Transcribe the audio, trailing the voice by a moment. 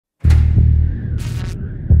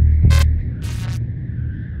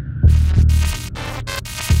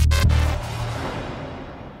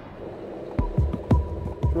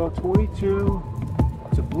22.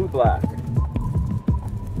 It's a blue black.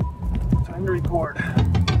 Time to record.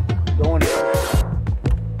 Going in.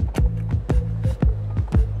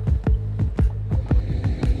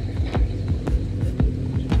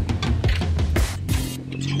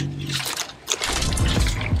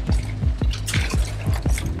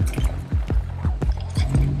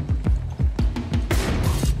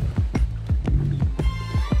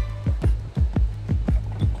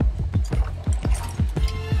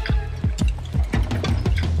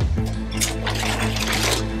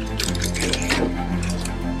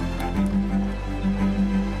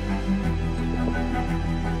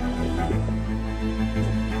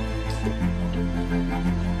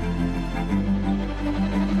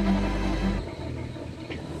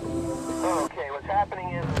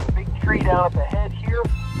 Down at the head here,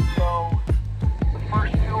 so the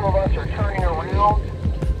first two of us are turning around to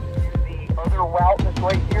the other route that's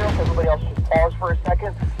right here. If everybody else just pause for a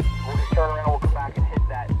second, we'll just turn around, we'll come back and hit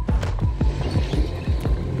that.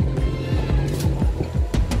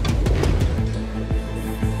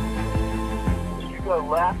 Did you go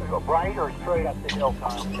left or go right or straight up the hill,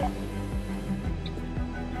 Kyle? Yeah.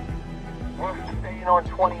 We're staying on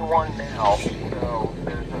 21 now, so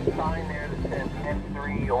there's a sign there that says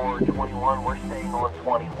F3 or 21. We're staying on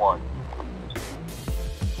 21.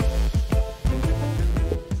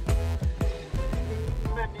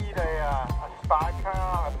 I'm going to need a spot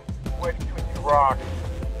car wedged between two rocks.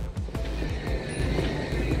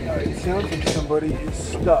 Alright, it sounds like somebody is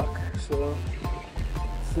stuck, so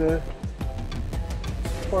let's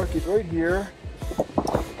park it right here.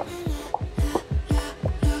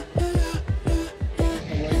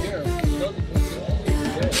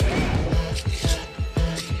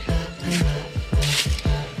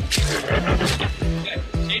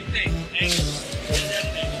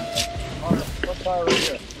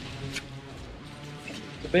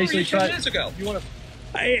 Basically, try. Minutes ago. You want to?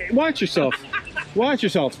 Hey, watch yourself. Watch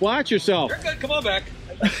yourself. Watch yourself. You're good. Come on back.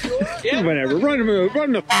 Yeah. Whatever.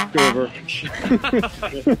 Run the f over.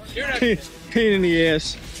 You're not. Pain in the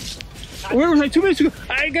ass. Where was I 2 minutes ago?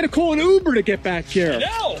 I got to call an Uber to get back here.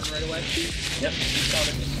 No. Right away. Yep.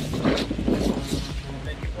 And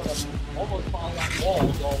then you want to almost follow that wall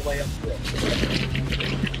all the way up through.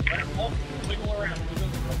 Wiggle around.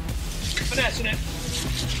 Finessing it.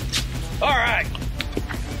 All right.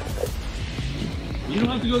 You don't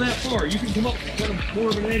have to go that far. You can come up with more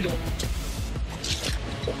of an angle.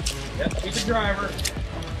 Yep, keep the driver.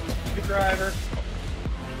 Keep the driver.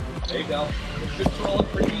 There you go. You should throw it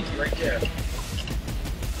pretty easy right there.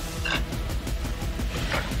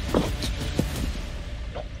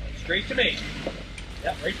 Straight to me.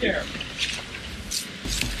 Yep, right there.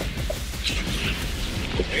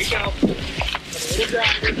 There you go. A little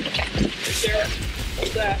driver. Right there.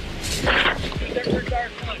 Hold that. Just every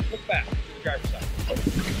driver. Come on, look back. To the driver's side.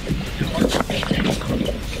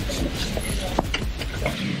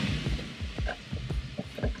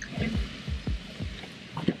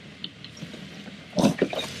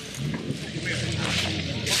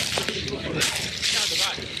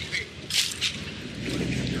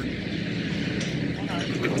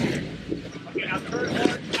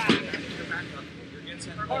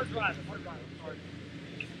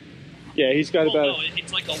 Yeah, he's got about. No,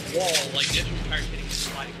 it's like a wall, like this. Your tire's hitting the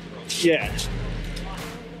sliding through. Yeah.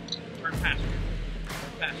 Turn past.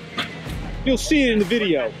 Turn past. You'll see it in the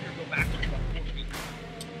video. Go back.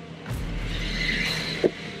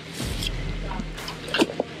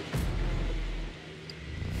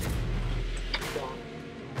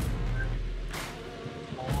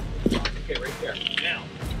 Okay, right there. Now,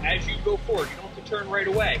 as you go forward, you don't have to turn right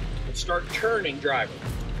away, but start turning, driver.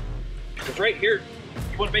 Because right here,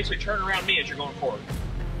 you want to basically turn around me as you're going forward.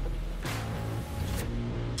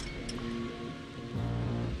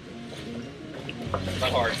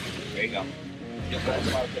 Not hard. There you go. There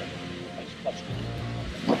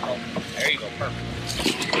you go. Perfect.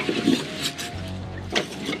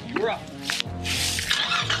 You're up.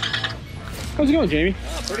 How's it going, Jamie?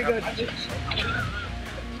 Oh, pretty good.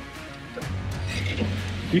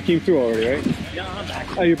 You came through already, right? Yeah, I'm back.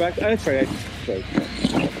 Oh, you're back? Oh, that's right. Sorry.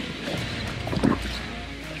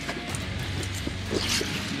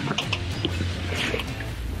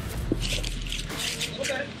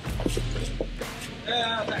 Okay.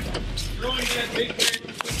 Back. Throwing that big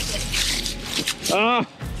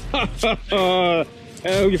oh,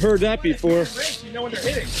 you've heard that before. You know when they're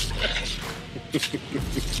hitting.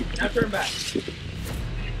 Now turn back.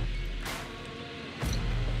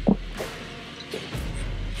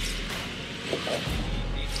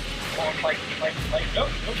 Nope.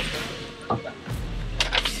 Turn back.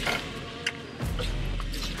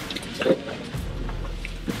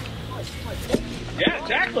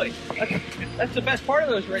 That's the best part of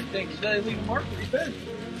those red things. They leave a mark pretty good.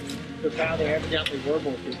 Because now they evidently were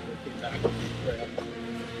more people that came back on the trail.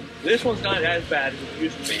 This one's not as bad as it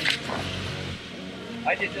used to be.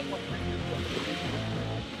 I did this one pretty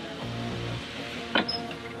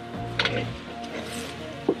good.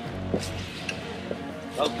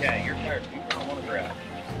 Okay, you're tired. You don't want to grab.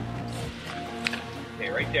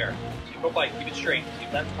 Okay, right there. Keep it bite. Keep it straight.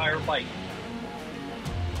 Keep that tire bite.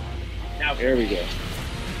 Now, There we go.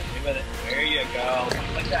 stay with it. There you go.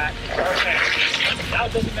 Like that. Perfect. Now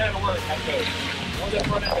it doesn't matter where that goes. One that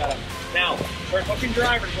front end got up. Now, start fucking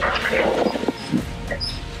drivers.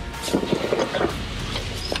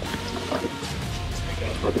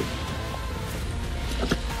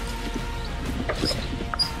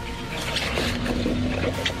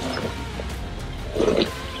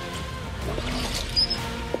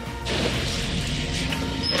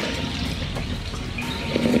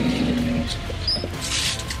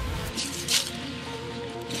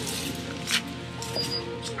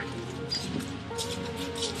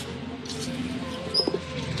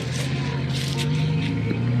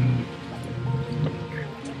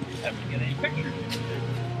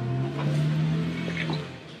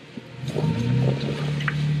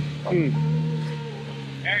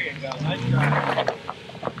 There you go. Nice drive.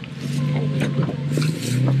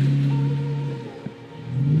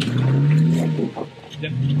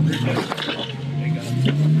 There you go.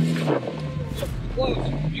 Close.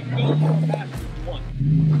 You can go a little faster if you want.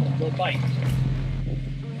 Go bite.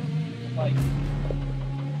 Bite.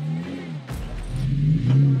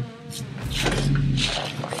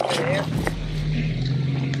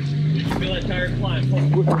 Feel that tire climb.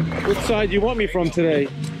 Which side do you want me from today?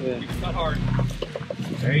 Yeah. Not hard.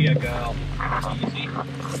 There you go.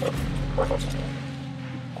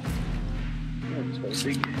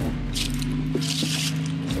 Easy.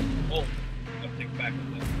 Oh, I'll take it back a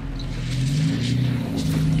little.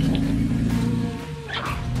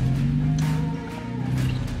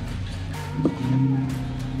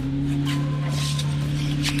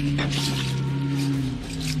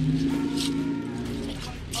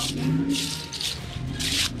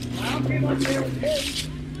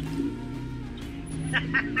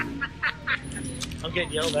 I'm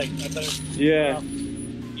getting yelled at. I better. Yeah.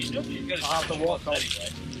 You know you're gonna have to walk anyway.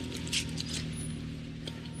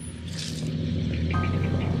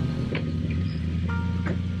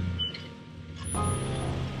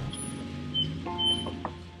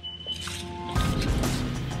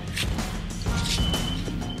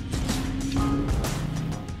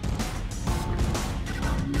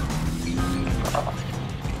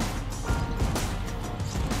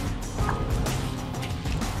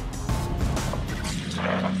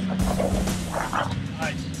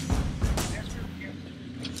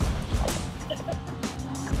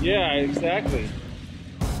 Yeah, exactly.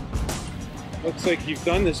 Looks like you've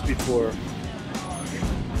done this before.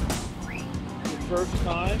 Your first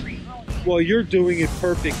time? Well, you're doing it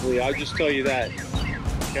perfectly. I'll just tell you that.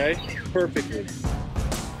 Okay? Perfectly.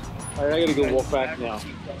 All right, I gotta go walk back now.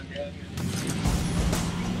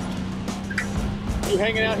 You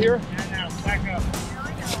hanging out here? Yeah, no, back up.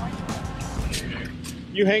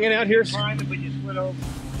 You hanging out here? Behind it, but you split over.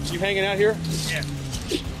 You hanging out here? Yeah.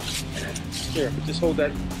 Here, just hold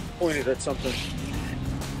that pointed at something.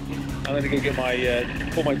 I'm gonna go get my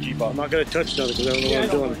pull my Jeep out. I'm not gonna touch nothing because I don't know what I'm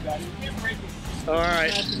doing. All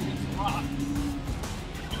right.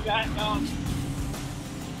 You got it going.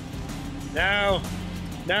 Now,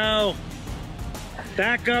 now,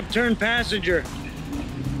 back up, turn passenger.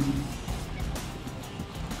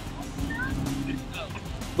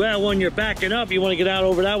 Well, when you're backing up, you want to get out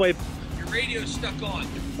over that way. Your radio's stuck on.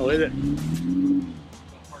 Oh, is it?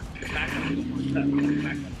 Back up.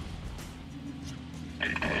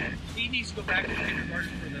 He needs to go back and take the mark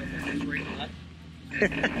for the right left.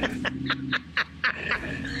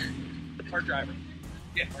 Hard driver.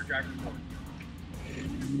 Yeah, hard driver.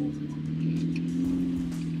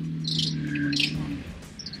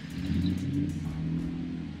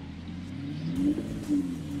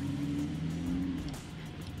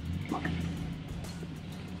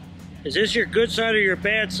 Is this your good side or your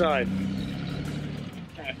bad side?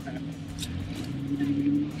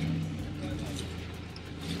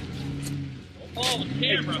 Oh, the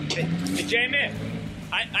camera. Hey, Jamie,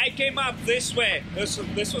 I came up this way. This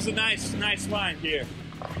was a nice line here.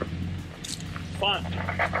 Fun.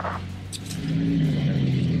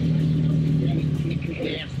 Keep your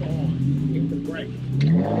gas on. Keep the brake.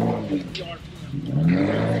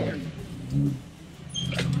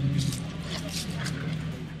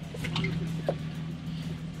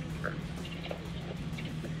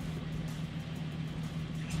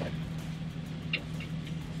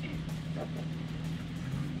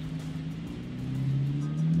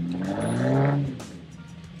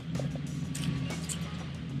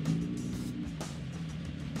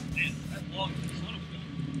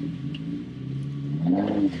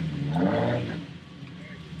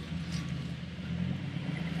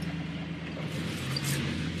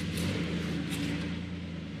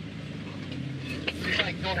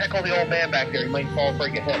 don't heckle the old man back there. He might fall and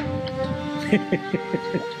break a hip. Did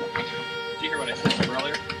you hear what I said to him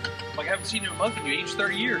earlier? Like, I haven't seen you in a month and you aged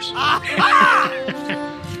 30 years.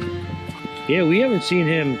 Yeah, we haven't seen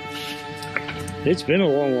him. It's been a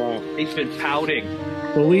long while. He's been pouting.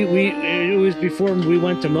 Well, it was before we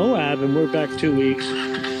went to Moab, and we're back 2 weeks.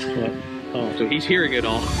 But, oh, So he's hearing it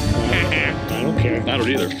all. I don't care. I don't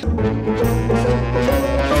either.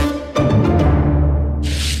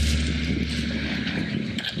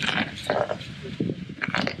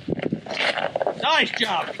 Nice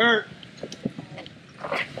job, Kurt.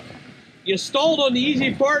 You stalled on the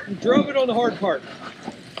easy part and drove it on the hard part.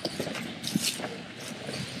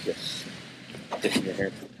 Yes.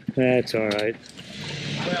 That's all right.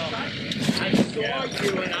 Well, I saw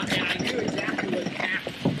you and I knew exactly what happened.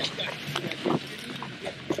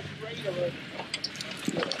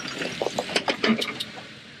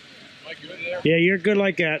 Yeah, you're good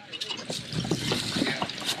like that.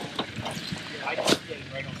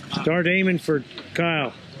 Start aiming for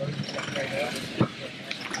Kyle.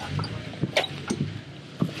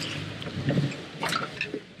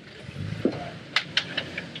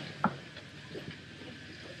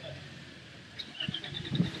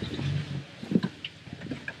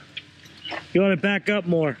 You want to back up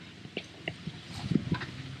more.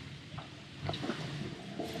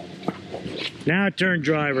 Now turn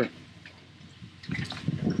driver.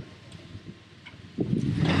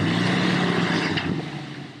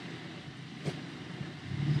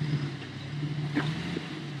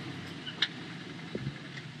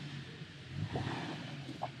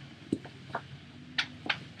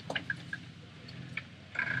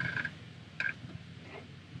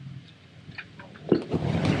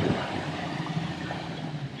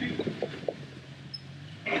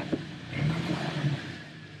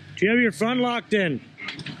 Do you have your front locked in?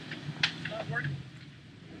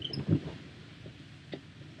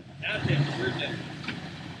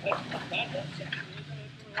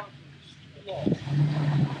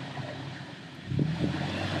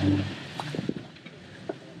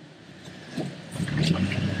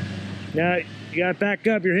 Now, you gotta back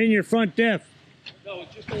up. You're hitting your front diff. No,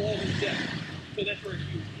 it's just along the deck. So that's where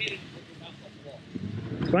you hit it with your mouth off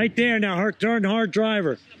the wall. Right there now, turn hard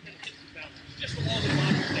driver. Just along the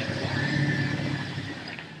bottom of the deck.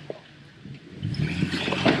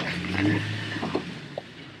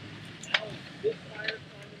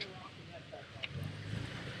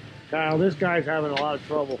 Kyle, this guy's having a lot of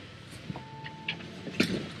trouble.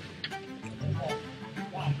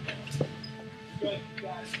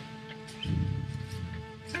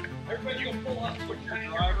 Everybody go pull up, put your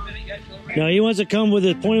driver in it yet? No, he wants to come with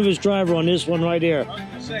the point of his driver on this one right here.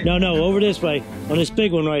 No, over this way. On this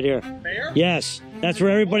big one right here. There? Yes. That's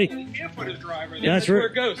where everybody... He can't put his driver there. That's That's where where-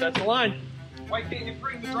 it goes. That's the line. Why can't you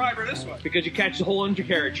bring the driver this way? Because you catch the whole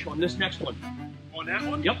undercarriage on this next one. On that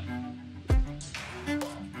one? Yep.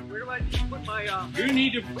 Where do I need to put my You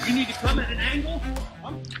need to come at an angle.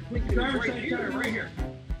 I'm putting the driver's side tire right here.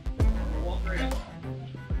 Walk right up.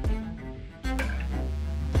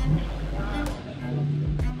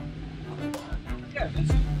 Yeah, this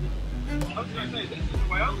is. I was gonna say this is the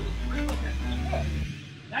way I'm looking at it.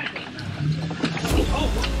 That's it. Oh.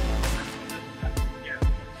 Yeah.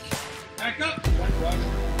 Back up.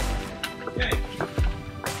 Okay.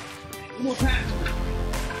 One more pass.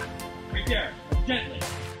 Right there. Gently.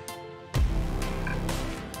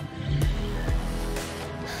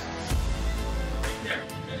 Right there.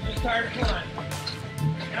 Just tired to climb.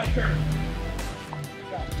 Now turn.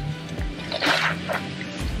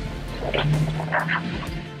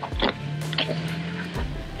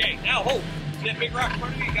 Okay, now hold. See that big rock in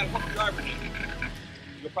front of you? You gotta put the driver in.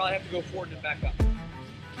 You'll probably have to go forward and then back up.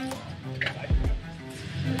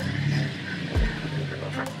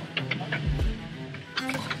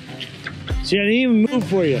 See, I didn't even move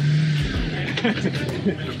for you.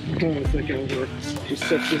 Just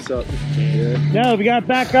set this up. No, we gotta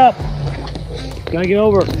back up. Gotta get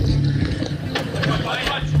over.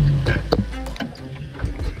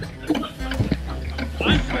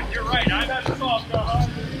 You're right, I'm not soft,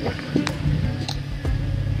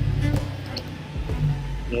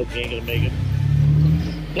 Nope, he ain't gonna make it.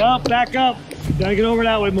 Yep, back up. Gotta get over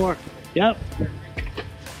that way more. Yep.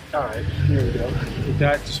 All right, here we go. With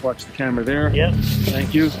that, just watch the camera there. Yep.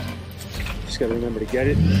 Thank you. Just gotta remember to get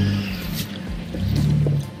it.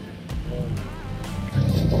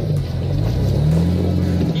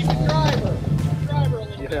 Keep the driver. Keep the driver a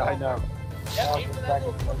little bit. Yeah, I know. Yep, aim for that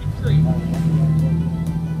little fucking tree.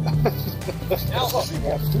 Now look.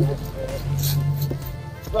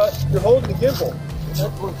 But you're holding the gimbal.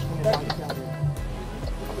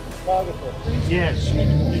 Yes.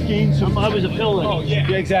 You gained some. I was a pillar. Oh, yeah.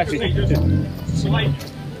 Yeah, exactly. Slight.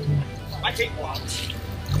 I take blocks.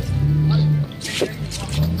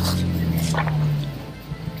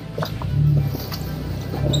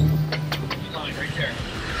 Line right there.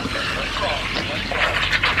 Let's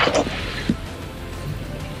roll.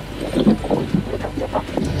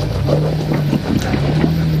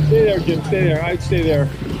 Stay there, Jim. Stay there. I'd stay there.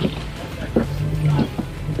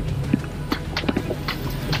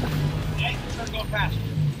 Hey, start going past.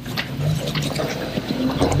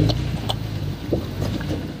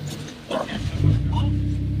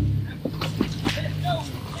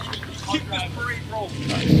 Keep this parade rolling.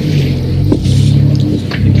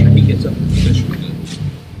 He gets up this way.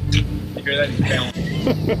 You hear that? He's balanced.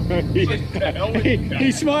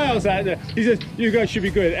 he smiles at me. He says, "You guys should be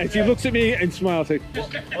good." And he looks at me and smiles like, Well,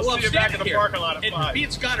 see you back in the parking lot at 5. Me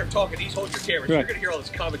and Scott are talking. He's holding your camera. So you're going to hear all this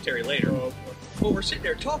commentary later. Well, we're sitting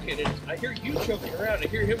there talking, and I hear you joking around. I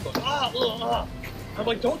hear him go, ah. I'm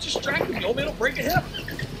like, don't distract him. The old man will break a hip.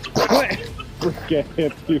 "Forget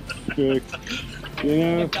it, you dick." You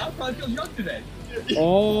know, God probably feels young today.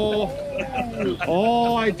 all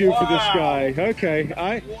I do for this guy. Okay,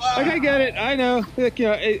 I get it. I know. Like, you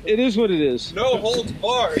know, it is what it is. No holds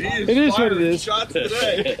barred. It is what it is. Shots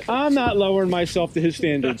today. I'm not lowering myself to his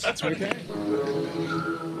standards. That's okay.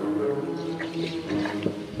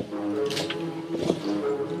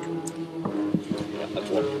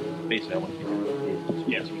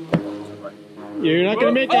 Yes. You're not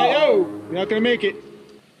gonna make it. Oh, you're not gonna make it.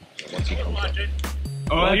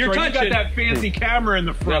 Oh, you're touching. You got that fancy camera in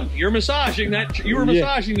the front. You're massaging that. You were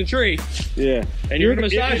massaging the tree, Yeah. and you're gonna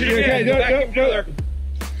massage it again. Go back together.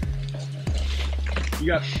 You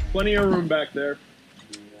got plenty of room back there.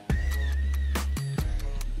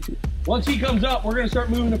 Once he comes up, we're gonna start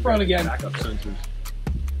moving the front again. Backup sensors.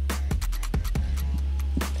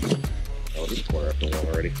 Oh, this corner up the wall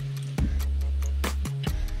already.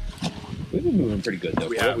 We've been moving pretty good though.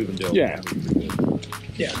 We for have. what we've been doing. Yeah.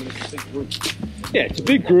 Yeah. I mean, it's a big group. Yeah, it's a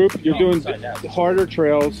big group. You're doing Inside out. harder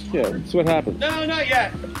trails. Yeah, that's what happens. No, not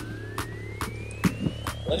yet.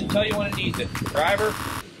 Let it tell you when it needs it. Driver,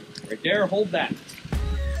 right there, hold that.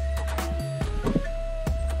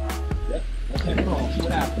 Yep, let that crawl, see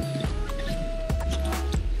what happens.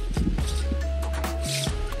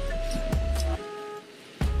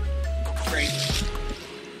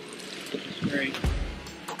 Straight.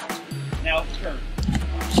 Now turn.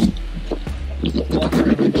 Walk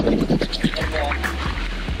around. Walk.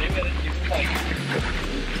 Stay with it, keep it tight.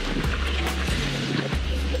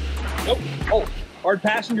 Nope. Oh, hard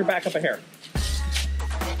passenger, back up a hair.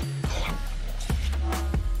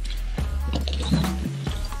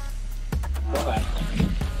 Go back.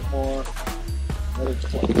 More. Another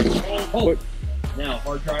 20. Hold. Now,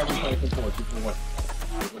 hard driver, try to come forward. Keep it away.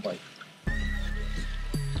 Keep it light.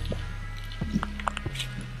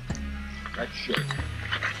 That's shit.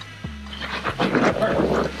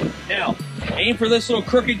 Perfect. Now, aim for this little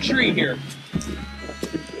crooked tree here.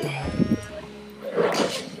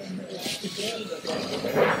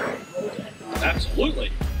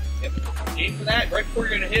 Absolutely. Yep. Aim for that right before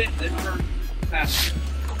you're going to hit it, then turn faster.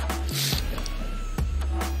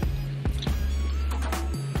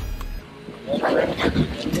 Walk around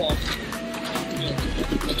here. Walk.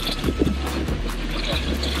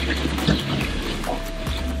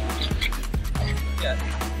 Yeah.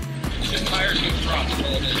 Just tires get dropped a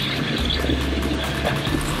little bit.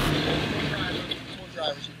 Full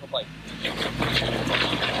driver, super bike.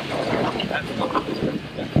 That's what there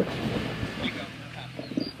you go. That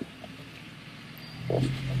happens.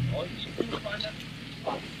 All you need to find that.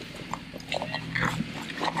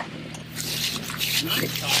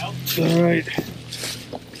 Nice, Kyle. All right.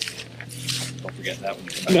 Don't forget that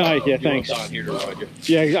one. No, yeah, thanks. Don here to ride you.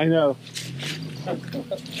 Yeah, I know.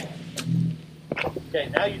 Okay,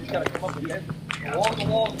 now you just gotta come up again. Along the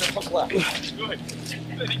wall and then hook left. Good.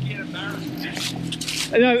 Good. You can't embarrass me.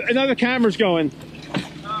 Another camera's going.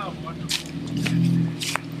 Oh, wonderful.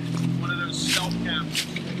 One of those stealth cams.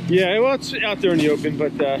 Yeah, well, it's out there in the open,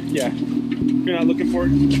 but yeah, if you're not looking for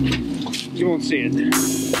it, you won't see it.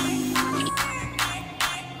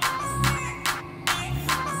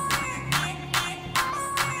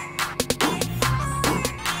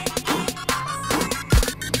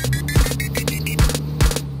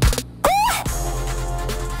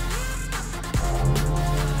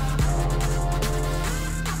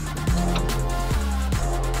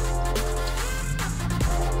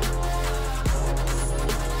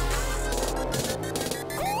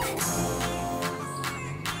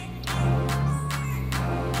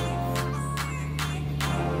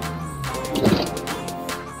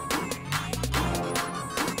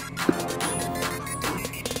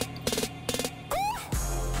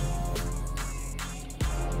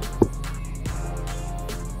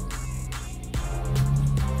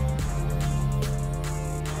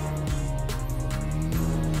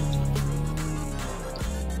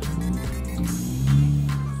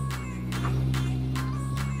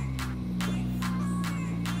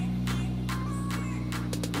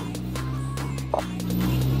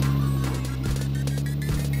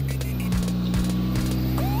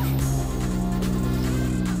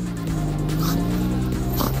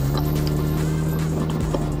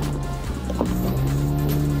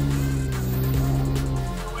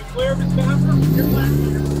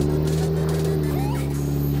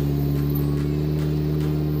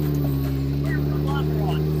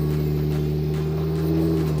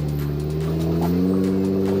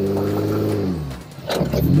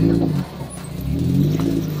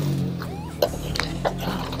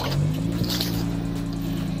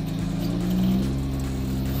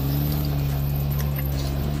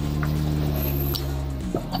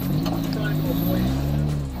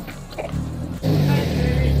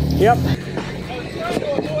 Yep.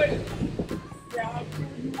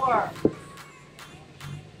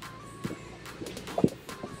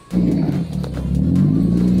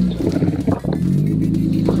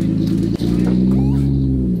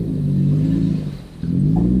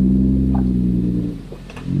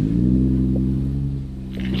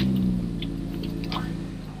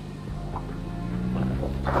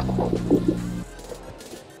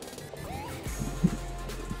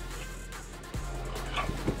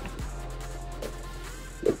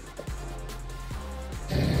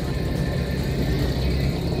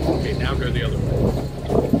 Okay, now go the other way.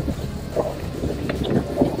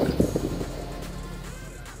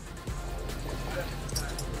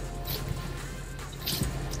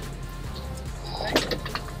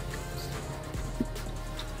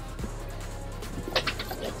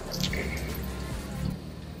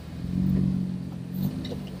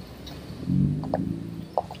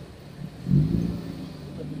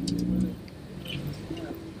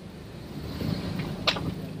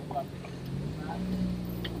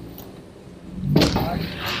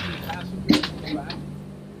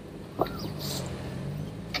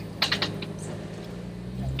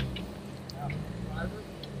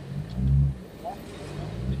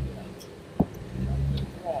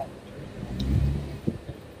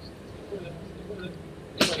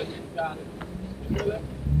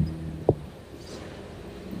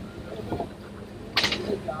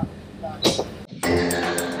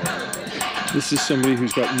 This is somebody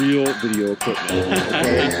who's got real video equipment.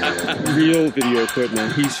 Okay? Real video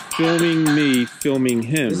equipment. He's filming me, filming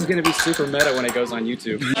him. This is going to be super meta when it goes on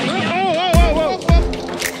YouTube. Oh.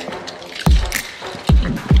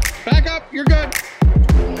 Back up, you're good.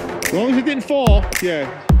 As long as it didn't fall.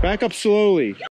 Yeah, back up slowly.